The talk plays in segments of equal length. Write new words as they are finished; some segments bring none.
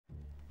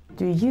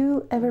Do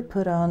you ever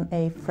put on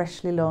a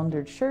freshly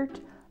laundered shirt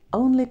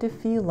only to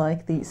feel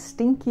like the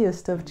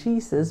stinkiest of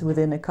cheeses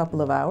within a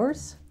couple of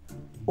hours?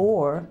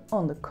 Or,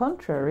 on the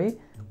contrary,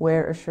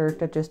 wear a shirt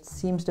that just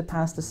seems to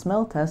pass the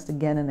smell test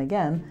again and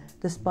again,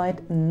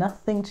 despite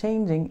nothing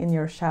changing in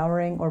your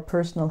showering or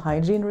personal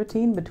hygiene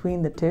routine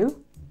between the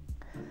two?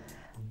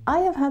 I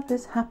have had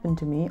this happen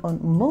to me on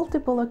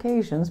multiple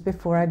occasions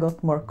before I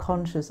got more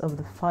conscious of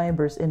the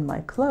fibers in my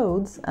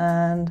clothes,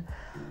 and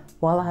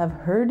while I have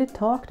heard it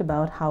talked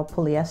about how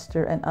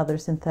polyester and other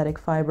synthetic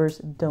fibers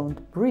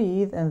don't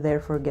breathe and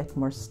therefore get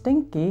more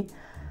stinky,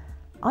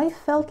 I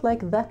felt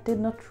like that did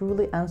not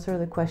truly answer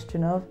the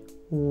question of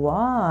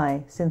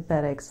why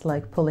synthetics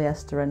like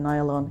polyester and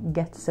nylon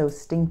get so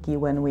stinky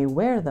when we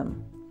wear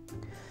them.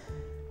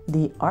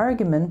 The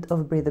argument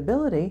of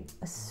breathability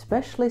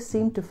especially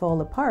seemed to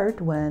fall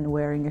apart when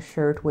wearing a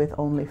shirt with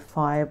only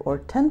 5 or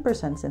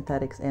 10%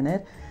 synthetics in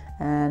it,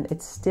 and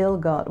it still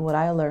got what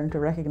I learned to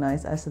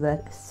recognize as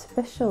that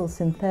special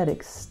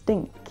synthetic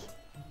stink.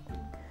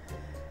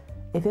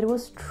 If it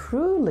was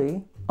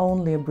truly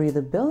only a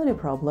breathability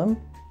problem,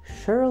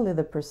 surely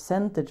the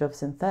percentage of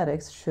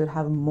synthetics should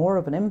have more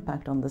of an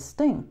impact on the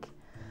stink.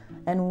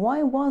 And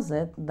why was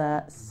it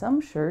that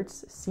some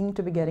shirts seem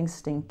to be getting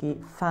stinky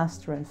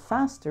faster and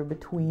faster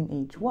between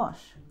each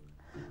wash?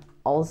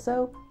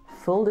 Also,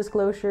 full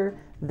disclosure,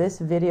 this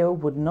video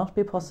would not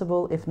be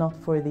possible if not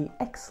for the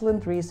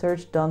excellent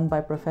research done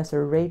by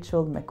Professor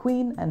Rachel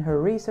McQueen and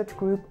her research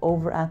group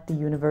over at the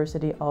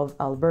University of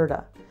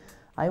Alberta.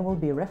 I will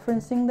be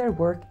referencing their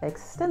work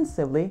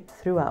extensively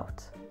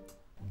throughout.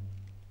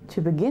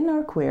 To begin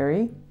our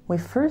query, we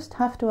first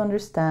have to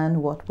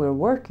understand what we're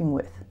working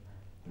with.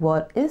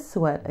 What is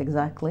sweat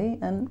exactly,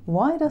 and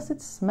why does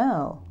it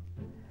smell?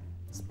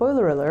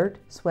 Spoiler alert,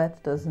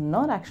 sweat does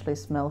not actually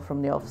smell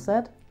from the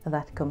offset,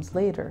 that comes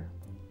later.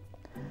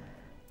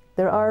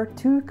 There are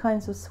two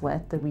kinds of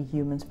sweat that we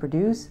humans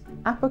produce,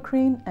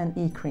 apocrine and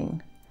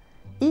eccrine.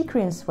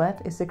 Eccrine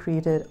sweat is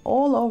secreted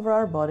all over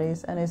our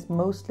bodies and is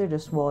mostly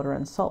just water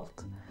and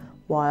salt,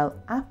 while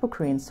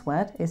apocrine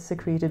sweat is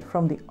secreted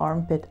from the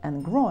armpit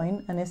and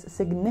groin and is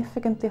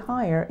significantly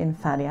higher in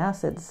fatty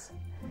acids.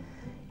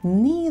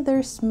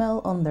 Neither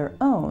smell on their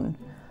own,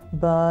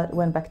 but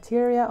when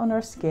bacteria on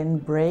our skin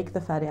break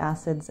the fatty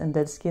acids and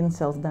dead skin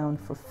cells down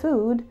for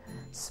food,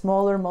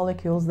 smaller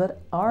molecules that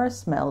are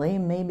smelly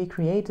may be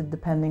created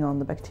depending on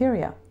the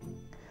bacteria.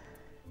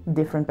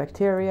 Different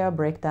bacteria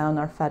break down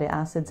our fatty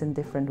acids in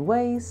different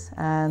ways,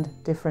 and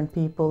different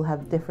people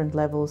have different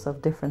levels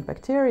of different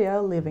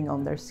bacteria living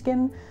on their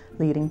skin,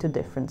 leading to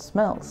different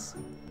smells.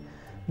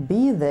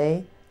 Be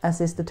they,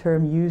 as is the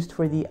term used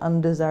for the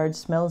undesired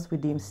smells we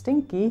deem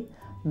stinky,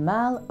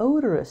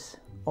 malodorous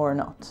or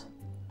not.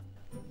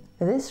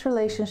 This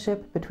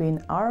relationship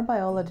between our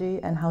biology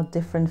and how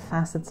different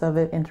facets of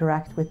it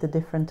interact with the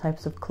different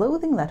types of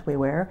clothing that we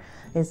wear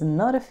is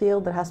not a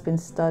field that has been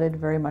studied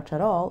very much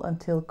at all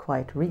until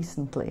quite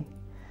recently.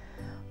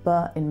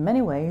 But in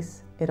many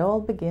ways, it all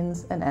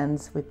begins and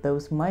ends with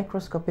those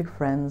microscopic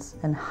friends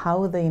and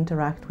how they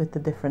interact with the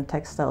different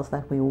textiles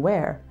that we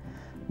wear.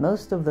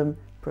 Most of them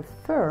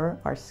prefer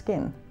our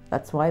skin.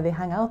 That's why they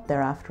hang out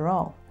there after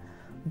all.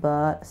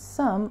 But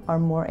some are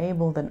more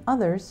able than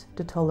others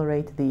to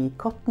tolerate the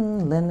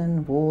cotton,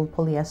 linen, wool,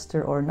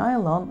 polyester or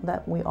nylon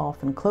that we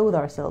often clothe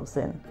ourselves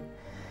in.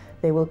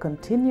 They will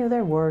continue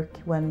their work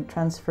when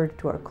transferred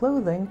to our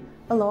clothing,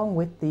 along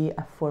with the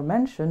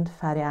aforementioned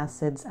fatty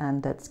acids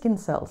and dead skin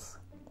cells.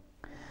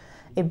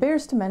 It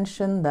bears to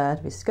mention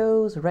that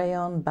viscose,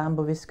 rayon,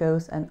 bamboo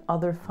viscose and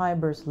other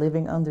fibers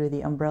living under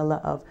the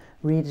umbrella of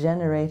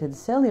regenerated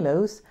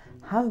cellulose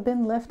have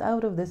been left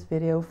out of this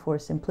video for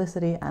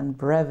simplicity and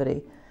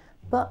brevity,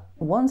 but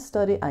one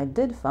study I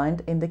did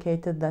find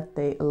indicated that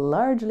they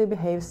largely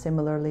behave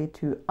similarly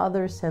to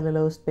other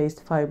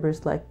cellulose-based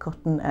fibers like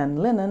cotton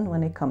and linen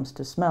when it comes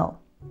to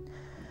smell.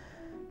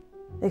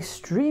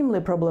 Extremely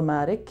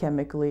problematic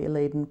chemically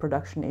laden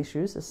production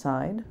issues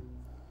aside,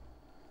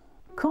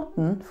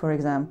 cotton, for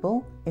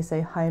example, is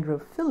a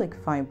hydrophilic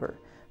fiber,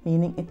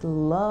 meaning it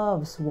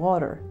loves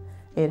water.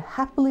 It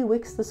happily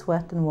wicks the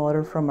sweat and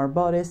water from our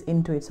bodies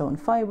into its own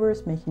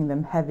fibers, making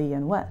them heavy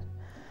and wet.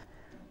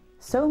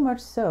 So much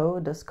so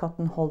does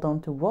cotton hold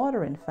on to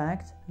water, in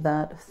fact,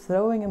 that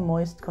throwing a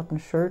moist cotton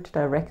shirt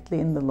directly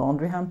in the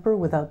laundry hamper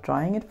without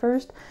drying it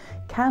first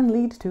can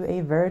lead to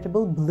a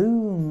veritable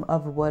bloom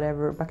of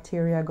whatever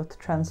bacteria got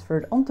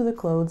transferred onto the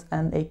clothes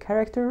and a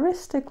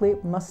characteristically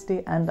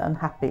musty and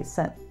unhappy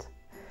scent.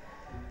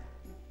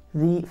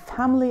 The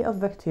family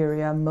of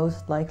bacteria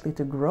most likely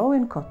to grow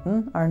in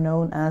cotton are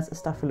known as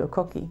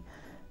Staphylococci,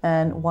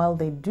 and while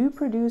they do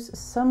produce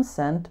some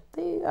scent,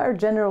 they are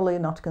generally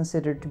not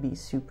considered to be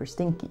super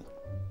stinky.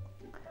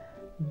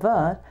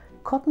 But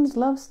cotton's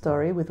love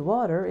story with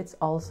water is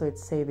also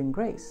its saving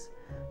grace,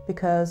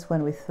 because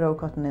when we throw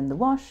cotton in the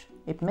wash,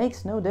 it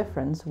makes no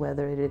difference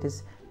whether it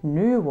is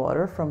new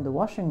water from the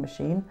washing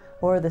machine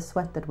or the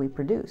sweat that we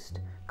produced.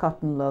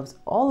 Cotton loves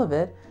all of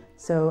it,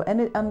 so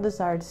any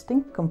undesired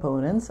stink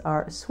components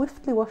are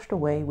swiftly washed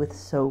away with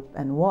soap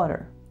and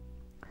water.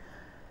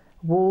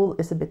 Wool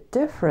is a bit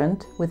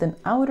different, with an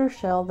outer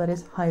shell that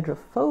is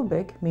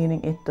hydrophobic,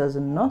 meaning it does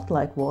not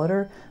like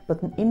water,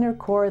 but an inner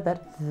core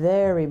that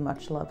very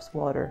much loves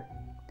water.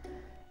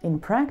 In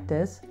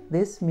practice,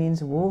 this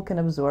means wool can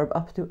absorb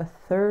up to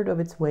 1/3 of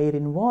its weight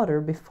in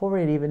water before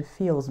it even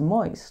feels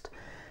moist,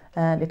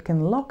 and it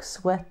can lock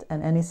sweat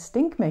and any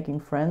stink-making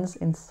friends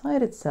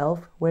inside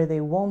itself where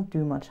they won't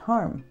do much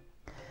harm.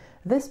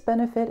 This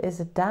benefit is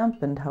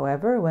dampened,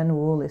 however, when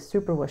wool is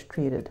superwash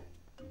treated.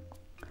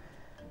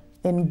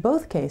 In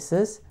both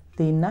cases,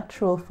 the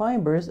natural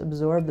fibers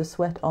absorb the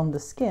sweat on the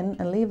skin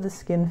and leave the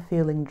skin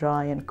feeling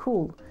dry and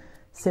cool.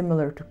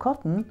 Similar to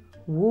cotton,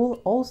 wool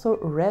also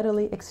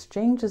readily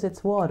exchanges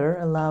its water,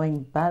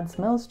 allowing bad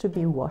smells to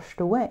be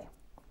washed away.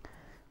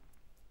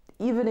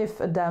 Even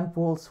if a damp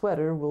wool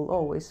sweater will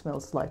always smell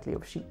slightly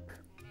of sheep.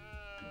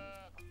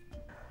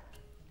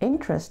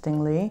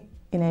 Interestingly,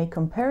 in a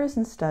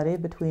comparison study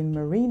between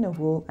merino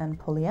wool and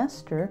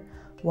polyester,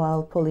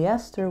 while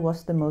polyester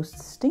was the most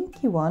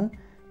stinky one,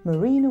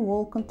 merino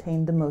wool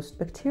contained the most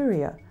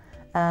bacteria,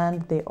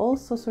 and they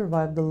also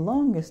survived the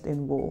longest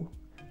in wool,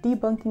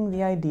 debunking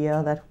the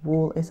idea that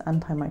wool is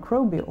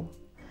antimicrobial.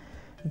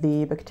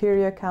 The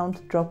bacteria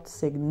count dropped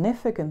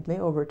significantly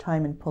over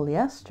time in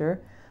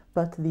polyester,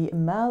 but the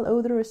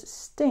malodorous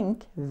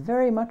stink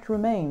very much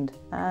remained,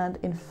 and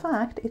in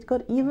fact it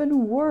got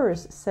even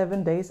worse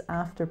 7 days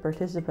after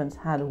participants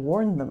had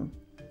worn them.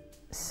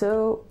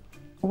 So,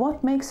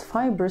 what makes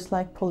fibers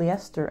like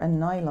polyester and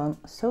nylon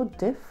so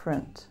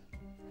different?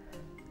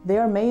 They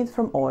are made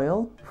from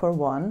oil, for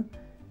one,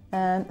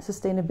 and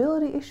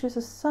sustainability issues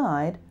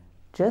aside,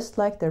 just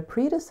like their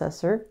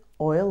predecessor,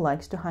 oil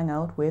likes to hang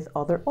out with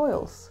other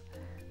oils.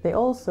 They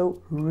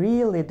also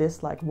really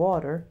dislike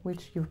water,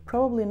 which you've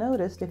probably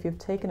noticed if you've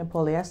taken a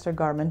polyester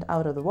garment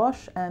out of the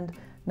wash and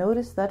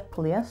noticed that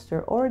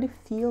polyester already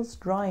feels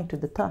dry to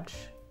the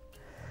touch.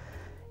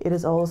 It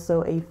is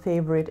also a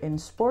favorite in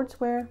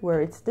sportswear,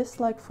 where its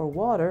dislike for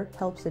water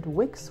helps it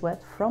wick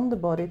sweat from the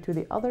body to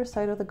the other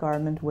side of the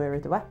garment where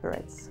it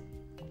evaporates.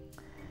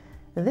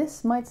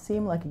 This might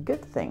seem like a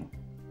good thing,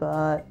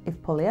 but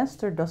if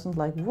polyester doesn't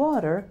like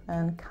water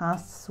and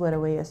casts sweat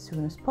away as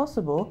soon as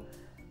possible,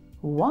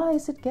 why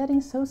is it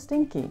getting so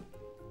stinky?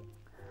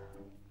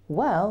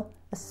 Well,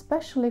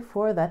 especially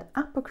for that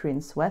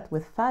apocrine sweat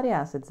with fatty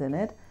acids in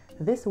it,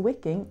 this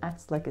wicking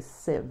acts like a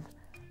sieve.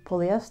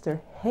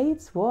 Polyester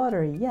hates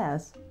water,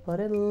 yes, but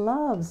it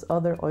loves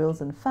other oils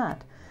and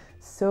fat.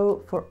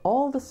 So for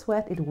all the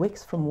sweat it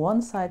wicks from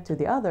one side to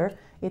the other,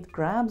 it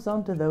grabs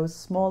onto those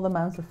small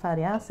amounts of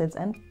fatty acids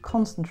and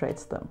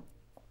concentrates them.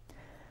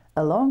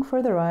 Along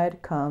for the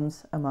ride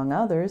comes, among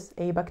others,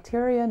 a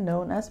bacteria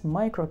known as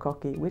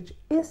Microscope, which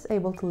is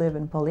able to live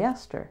in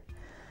polyester.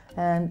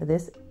 And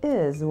this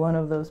is one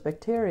of those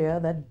bacteria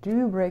that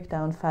do break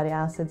down fatty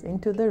acids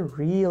into the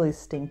really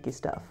stinky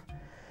stuff.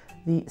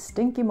 The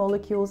stinky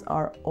molecules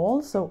are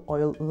also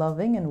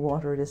oil-loving and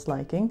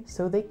water-disliking,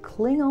 so they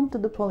cling onto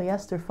the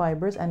polyester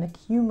fibers and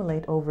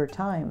accumulate over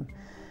time.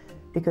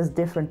 Because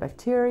different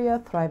bacteria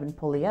thrive in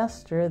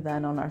polyester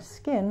than on our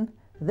skin,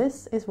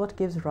 this is what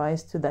gives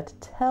rise to that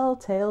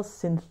telltale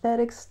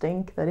synthetic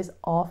stink that is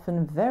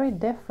often very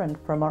different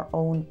from our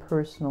own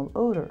personal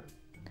odor.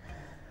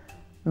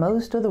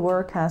 Most of the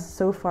work has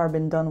so far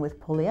been done with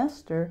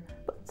polyester,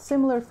 but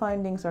similar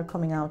findings are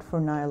coming out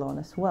for nylon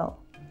as well.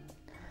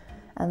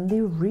 And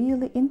the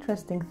really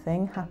interesting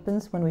thing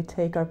happens when we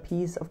take our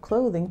piece of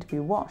clothing to be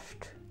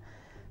washed.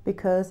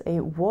 Because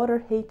a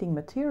water-hating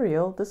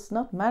material does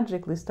not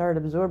magically start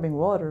absorbing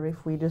water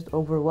if we just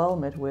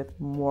overwhelm it with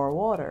more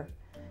water.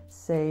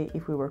 Say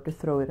if we were to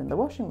throw it in the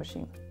washing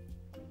machine.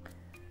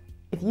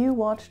 If you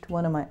watched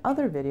one of my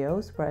other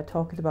videos where I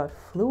talked about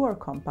fluor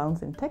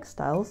compounds in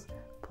textiles,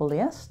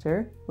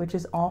 polyester, which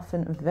is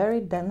often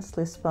very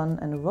densely spun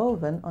and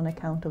woven on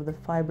account of the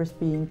fibers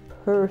being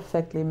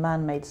perfectly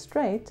man-made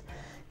straight,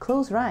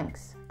 close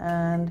ranks,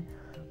 and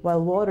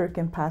while water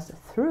can pass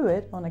through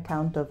it on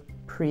account of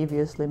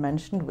previously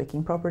mentioned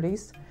wicking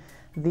properties,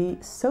 the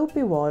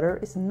soapy water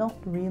is not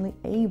really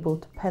able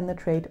to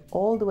penetrate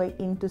all the way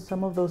into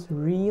some of those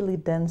really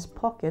dense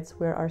pockets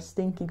where our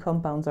stinky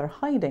compounds are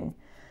hiding,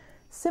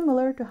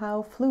 similar to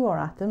how fluor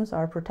atoms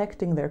are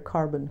protecting their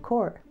carbon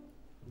core.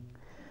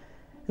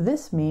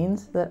 This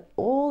means that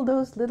all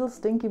those little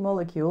stinky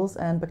molecules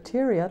and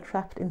bacteria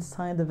trapped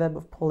inside the web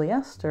of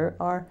polyester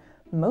are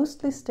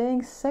mostly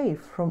staying safe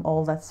from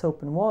all that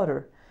soap and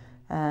water,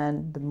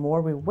 and the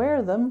more we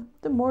wear them,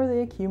 the more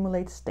they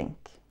accumulate stink.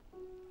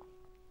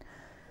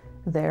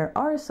 There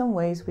are some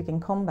ways we can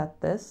combat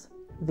this.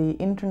 The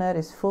internet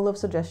is full of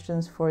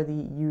suggestions for the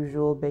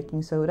usual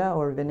baking soda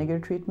or vinegar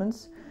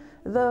treatments,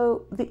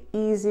 though the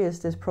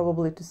easiest is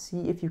probably to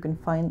see if you can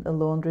find a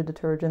laundry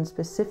detergent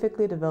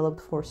specifically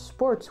developed for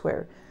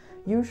sportswear,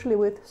 usually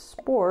with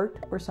sport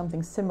or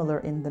something similar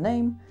in the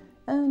name,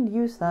 and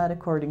use that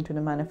according to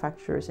the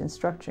manufacturer's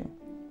instruction,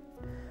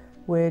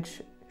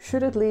 which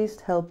should at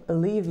least help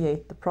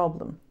alleviate the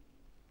problem.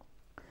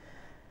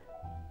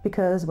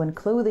 Because when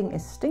clothing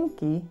is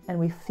stinky and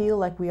we feel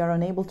like we are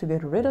unable to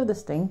get rid of the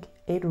stink,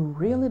 it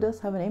really does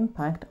have an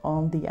impact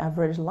on the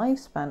average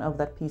lifespan of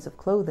that piece of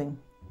clothing.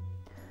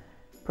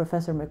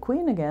 Professor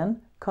McQueen again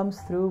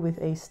comes through with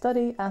a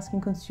study asking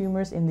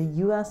consumers in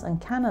the US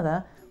and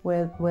Canada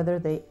whether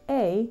they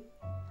A.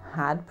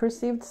 had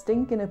perceived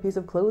stink in a piece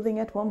of clothing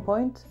at one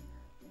point,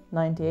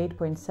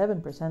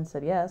 98.7%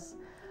 said yes,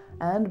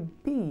 and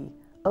B.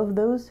 of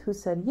those who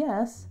said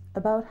yes,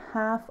 about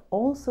half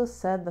also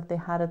said that they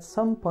had at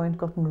some point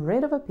gotten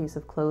rid of a piece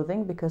of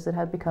clothing because it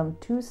had become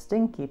too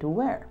stinky to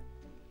wear.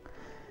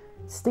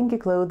 Stinky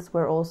clothes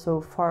were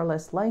also far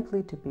less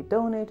likely to be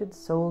donated,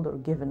 sold, or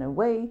given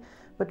away,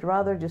 but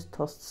rather just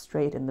tossed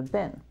straight in the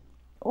bin.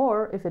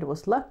 Or, if it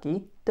was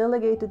lucky,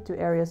 delegated to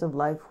areas of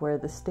life where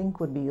the stink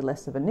would be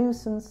less of a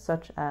nuisance,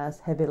 such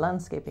as heavy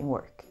landscaping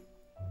work.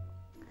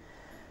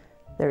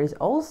 There is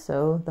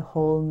also the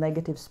whole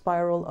negative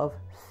spiral of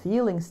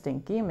feeling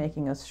stinky,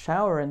 making us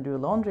shower and do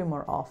laundry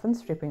more often,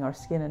 stripping our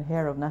skin and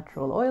hair of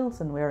natural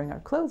oils and wearing our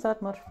clothes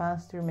out much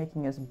faster,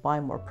 making us buy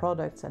more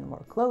products and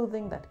more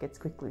clothing that gets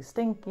quickly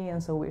stinky,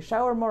 and so we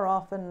shower more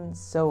often, and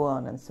so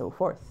on and so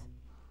forth.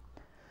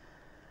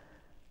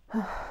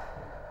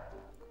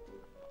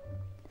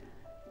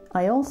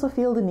 I also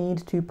feel the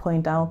need to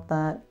point out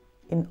that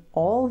in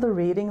all the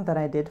reading that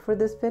I did for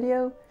this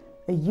video,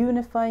 a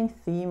unifying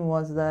theme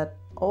was that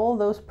all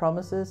those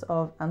promises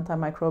of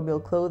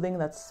antimicrobial clothing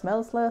that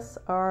smells less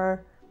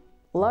are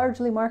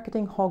largely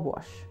marketing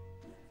hogwash.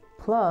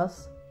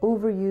 Plus,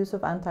 overuse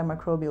of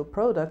antimicrobial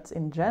products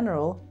in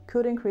general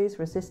could increase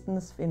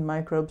resistance in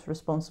microbes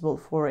responsible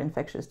for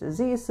infectious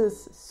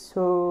diseases,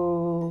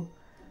 so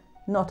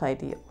not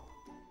ideal.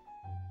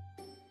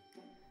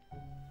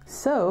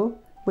 So,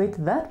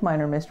 with that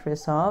minor mystery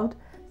solved,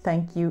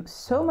 thank you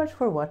so much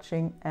for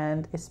watching,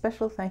 and a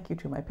special thank you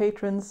to my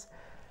patrons.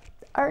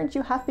 Aren't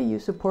you happy you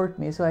support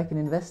me so I can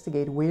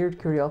investigate weird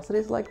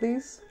curiosities like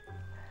these?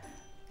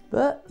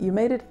 But you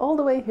made it all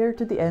the way here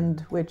to the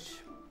end,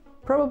 which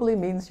probably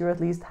means you're at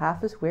least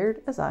half as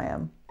weird as I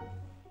am.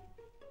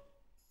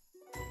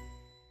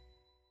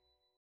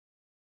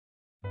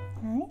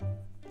 Hej,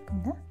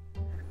 kom da.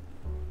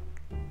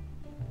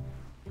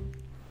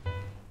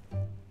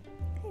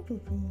 Hej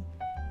Fifi.